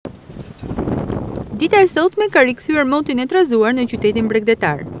Dita e sotme ka rikthyer motin e trazuar në qytetin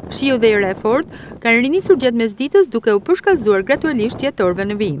bregdetar. Shiu dhe era e fortë kanë rinisur gjatë mesditës duke u përshkallëzuar gradualisht gjatorëve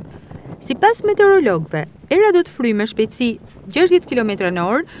në vijim. Sipas meteorologëve, era do të fryjë me shpejtësi 60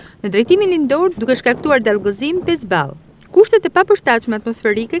 km/h në drejtimin lindor duke shkaktuar dallgëzim 5 ball. Kushtet e papërshtatshme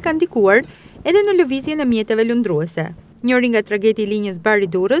atmosferike kanë ndikuar edhe në lëvizjen e mjeteve lundruese. Njëri nga trageti i linjës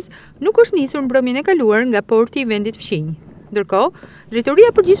Bari-Durrës nuk është nisur mbrëmjen e kaluar nga porti i vendit fqinj. Ndërkohë, Drejtoria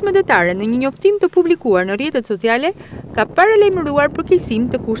e Përgjithshme Detare në një njoftim të publikuar në rrjetet sociale ka paralajmëruar përkeqësim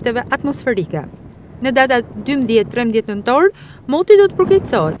të kushteve atmosferike. Në datat 12-13 nëntor, moti do të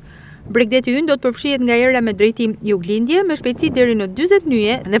përkeqësohet. Bregdeti ynë do të përfshihet nga era me drejtim juglindje me shpejtësi deri në 40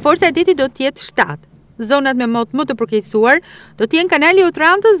 nyje dhe forca e detit do të jetë 7. Zonat me mot më të përkeqësuar do të jenë kanali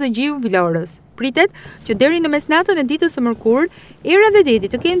Otrantës dhe Gjiu Vlorës. Pritet që deri në mesnatën e ditës së mërkurë, era dhe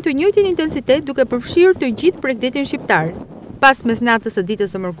deti të kenë të njëjtin intensitet duke përfshirë të gjithë bregdetin shqiptar. Pas mesnatës së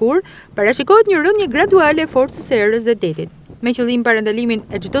ditës së mërkurë, parashikohet një rënje graduale e forcës së erës dhe detit. Me qëllim parandalimin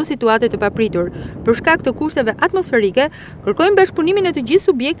e çdo situate të papritur për shkak të kushteve atmosferike, kërkojmë bashkëpunimin e të gjithë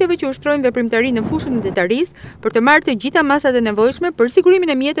subjekteve që ushtrojnë veprimtari në fushën e detarisë për të marrë të gjitha masat e nevojshme për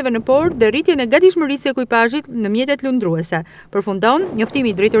sigurimin e mjeteve në port dhe rritjen e gatishmërisë së ekuipazhit në mjetet lundruese, përfundon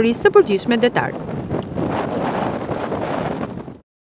njoftimi i Drejtorisë së Përgjithshme Detare.